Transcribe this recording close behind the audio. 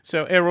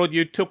So, Errol,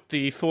 you took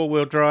the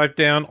four-wheel drive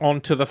down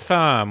onto the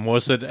farm.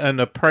 Was it an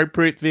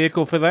appropriate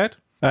vehicle for that?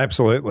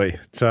 Absolutely.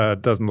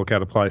 It doesn't look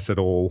out of place at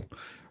all.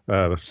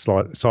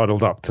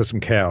 Sidled up to some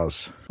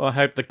cows. Well, I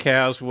hope the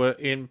cows were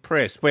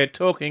impressed. We're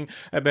talking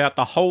about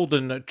the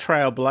Holden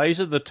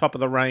Trailblazer, the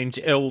top-of-the-range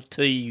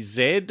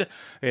LTZ.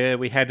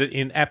 We had it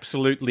in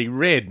absolutely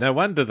red. No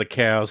wonder the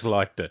cows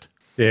liked it.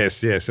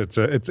 Yes,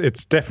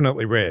 it's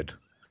definitely red.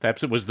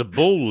 Perhaps it was the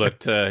bull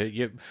that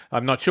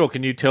I'm not sure.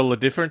 Can you tell the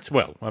difference?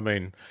 Well, I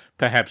mean,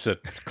 perhaps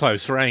at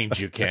close range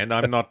you can.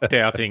 I'm not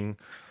doubting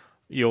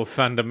your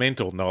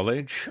fundamental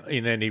knowledge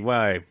in any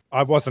way.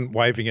 I wasn't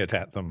waving it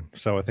at them,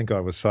 so I think I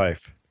was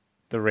safe.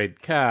 The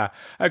red car.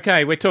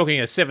 Okay, we're talking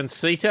a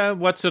seven-seater.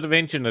 What sort of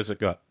engine has it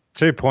got?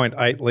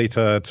 2.8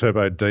 litre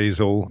turbo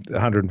diesel,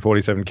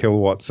 147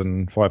 kilowatts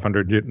and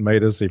 500 newton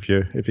metres. If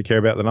you care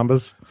about the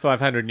numbers,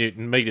 500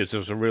 newton metres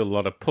is a real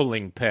lot of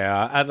pulling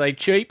power. Are they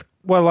cheap?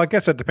 Well, I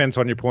guess it depends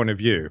on your point of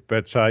view.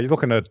 But you're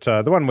looking at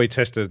the one we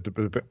tested.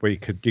 You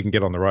can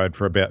get on the road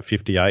for about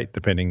 58,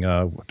 depending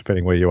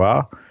where you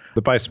are.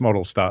 The base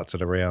model starts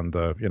at around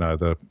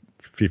the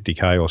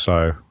 50k or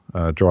so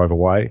drive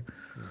away.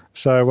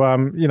 So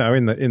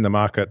in the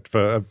market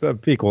for a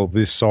vehicle of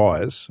this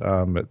size,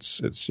 it's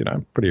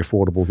pretty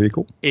affordable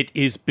vehicle. It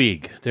is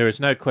big. There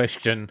is no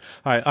question.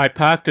 I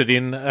parked it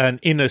in an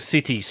inner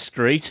city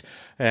street,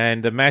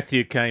 and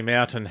Matthew came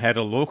out and had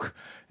a look,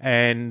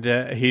 and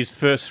his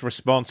first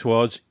response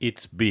was,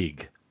 "It's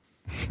big."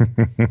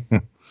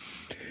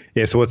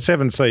 Yeah, so it's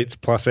 7 seats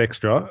plus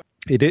extra.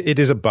 It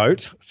is a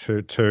boat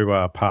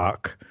to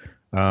park.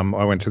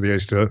 I went to the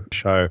Easter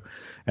show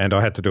and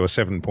I had to do a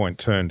 7-point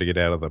turn to get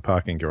out of the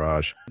parking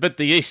garage. But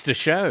the Easter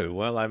show,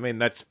 well, I mean,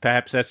 that's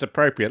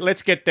appropriate.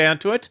 Let's get down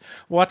to it.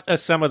 What are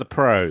some of the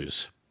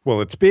pros? Well,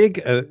 it's big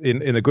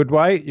in a good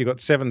way. You've got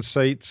 7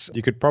 seats.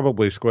 You could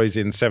probably squeeze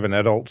in 7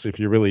 adults if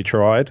you really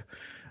tried.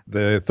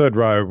 The third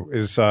row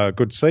is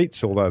good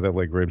seats, although the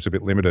leg room's a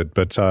bit limited,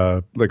 but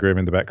leg room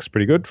in the back is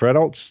pretty good for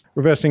adults.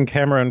 Reversing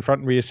camera and front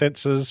and rear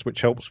sensors,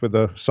 which helps with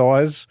the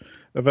size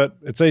of it.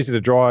 It's easy to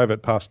drive.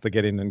 It passed the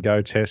get in and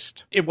go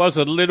test. It was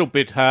a little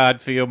bit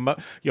hard for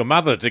your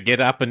mother to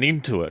get up and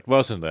into it,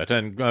 wasn't it?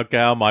 And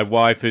Gail, my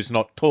wife, who's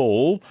not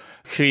tall,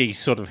 she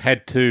sort of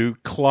had to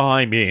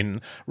climb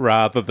in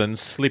rather than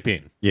slip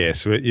in.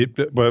 Yes,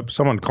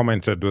 someone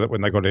commented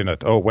when they got in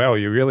it, "Oh, wow,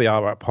 you really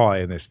are up high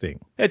in this thing."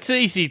 It's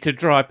easy to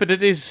drive, but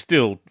it is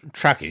still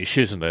truckish,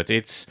 isn't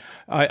it?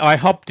 I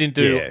hopped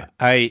into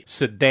a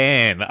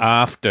sedan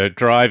after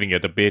driving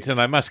it a bit, and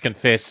I must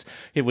confess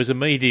it was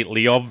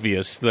immediately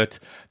obvious that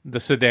the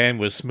sedan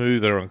was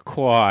smoother and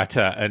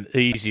quieter and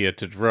easier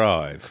to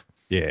drive.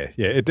 Yeah.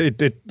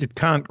 It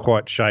can't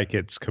quite shake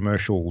its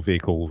commercial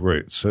vehicle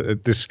roots.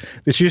 This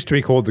used to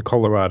be called the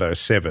Colorado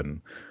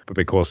 7, but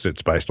because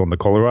it's based on the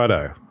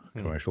Colorado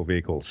commercial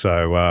vehicle.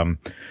 So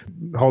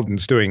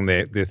Holden's doing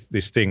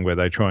this thing where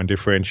they try and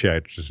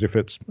differentiate as if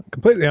it's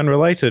completely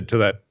unrelated to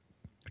that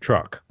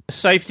truck.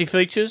 Safety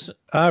features?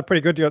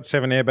 Pretty good. You got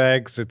 7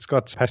 airbags. It's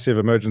got passive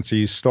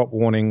emergency stop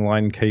warning,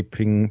 lane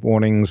keeping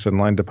warnings,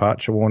 and lane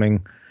departure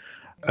warning.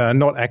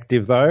 Not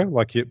active though,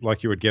 like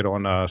you would get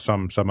on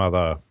some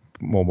other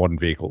more modern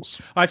vehicles.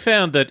 I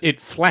found that it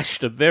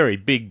flashed a very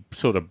big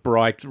sort of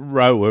bright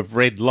row of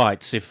red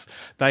lights if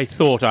they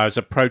thought I was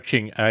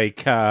approaching a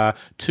car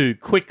too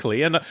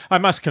quickly. And I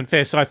must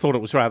confess, I thought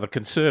it was rather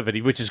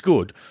conservative, which is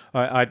good.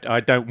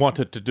 I don't want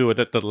it to do it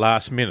at the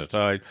last minute.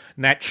 I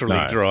naturally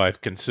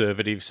drive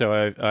conservative,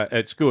 so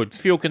it's good.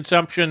 Fuel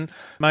consumption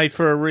made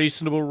for a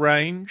reasonable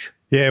range.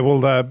 Yeah,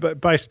 well,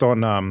 based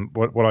on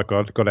what I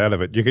got out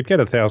of it, you could get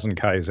 1,000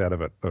 k's out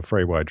of it for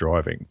freeway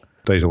driving.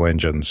 Diesel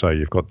engine, so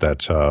you've got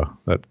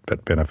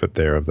that benefit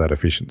there of that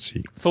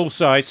efficiency.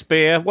 Full-size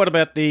spare. What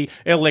about the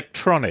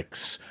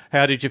electronics?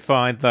 How did you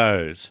find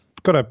those?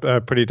 Got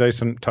a pretty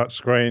decent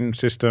touchscreen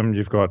system.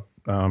 You've got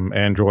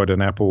Android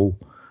and Apple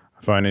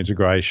phone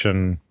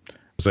integration.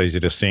 It's easy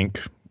to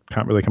sync.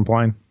 Can't really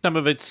complain. Some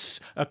of its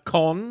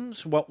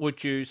cons, what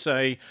would you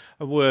say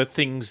were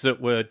things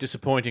that were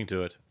disappointing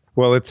to it?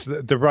 Well, it's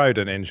the road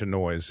and engine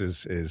noise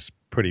is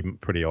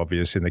pretty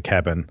obvious in the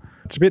cabin.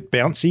 It's a bit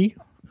bouncy.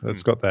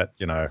 It's got that,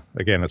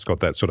 it's got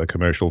that sort of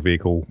commercial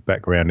vehicle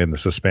background in the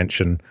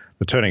suspension.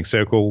 The turning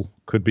circle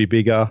could be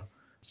bigger.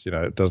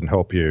 It doesn't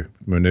help you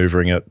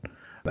manoeuvring it.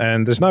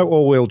 And there's no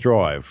all-wheel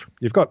drive.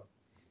 You've got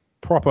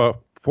proper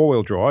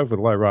four-wheel drive with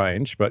low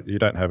range, but you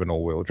don't have an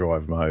all-wheel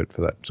drive mode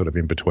for that sort of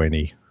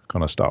in-betweeny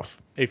kind of stuff.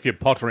 If you're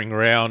pottering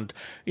around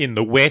in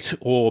the wet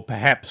or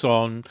perhaps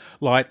on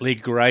lightly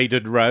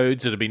graded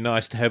roads, it'd be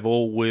nice to have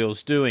all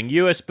wheels doing.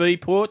 USB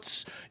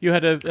ports, you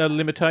had a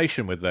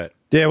limitation with that.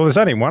 Yeah, well, there's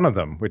only one of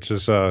them, which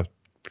is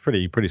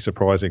pretty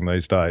surprising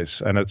these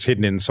days, and it's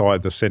hidden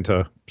inside the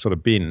centre sort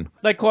of bin.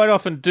 They quite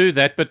often do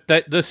that, but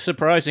the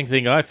surprising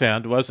thing I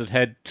found was it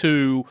had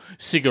 2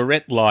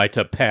 cigarette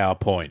lighter power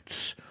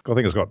points. I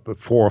think it's got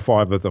 4 or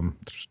 5 of them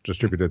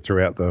distributed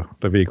throughout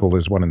the vehicle.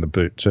 There's one in the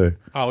boot too.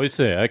 Oh, is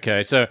there?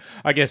 Okay, so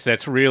I guess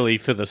that's really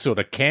for the sort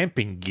of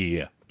camping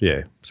gear.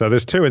 Yeah. So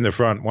there's 2 in the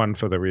front, one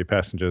for the rear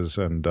passengers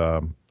and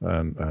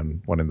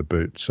one in the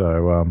boot.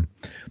 So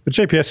the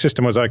GPS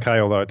system was okay,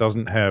 although it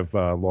doesn't have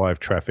live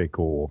traffic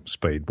or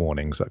speed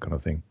warnings, that kind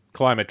of thing.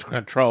 Climate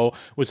control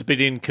was a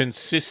bit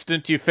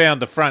inconsistent. You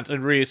found the front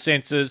and rear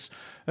sensors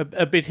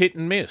a bit hit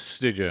and miss,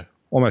 did you?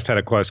 Almost had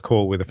a close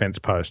call with a fence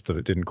post that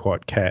it didn't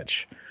quite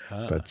catch.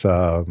 But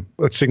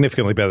it's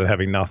significantly better than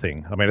having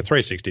nothing. I mean, a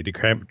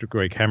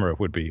 360-degree camera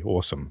would be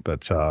awesome,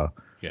 but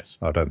yes,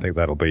 I don't think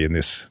that'll be in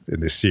this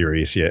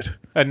series yet.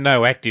 And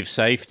no active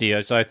safety,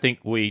 as I think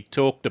we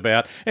talked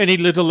about. Any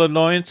little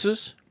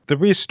annoyances? The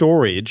rear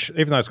storage,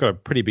 even though it's got a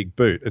pretty big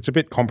boot, it's a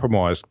bit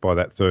compromised by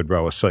that third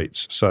row of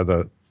seats. So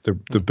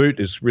the boot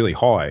is really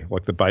high,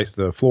 like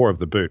the floor of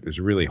the boot is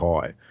really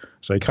high.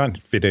 So you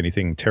can't fit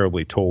anything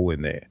terribly tall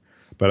in there.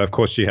 But of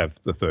course you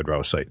have the third row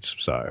of seats,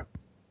 so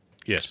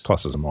yes,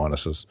 pluses and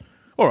minuses.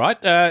 All right.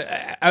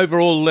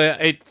 Overall,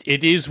 it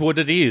is what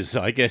it is,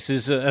 I guess,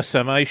 is a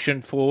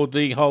summation for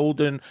the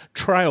Holden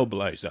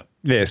Trailblazer.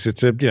 Yes,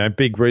 it's a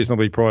big,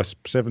 reasonably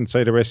priced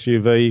 7-seater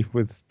SUV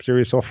with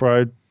serious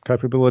off-road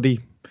capability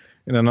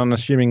in an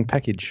unassuming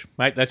package.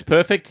 Mate, that's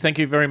perfect. Thank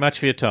you very much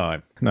for your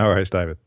time. No worries, David.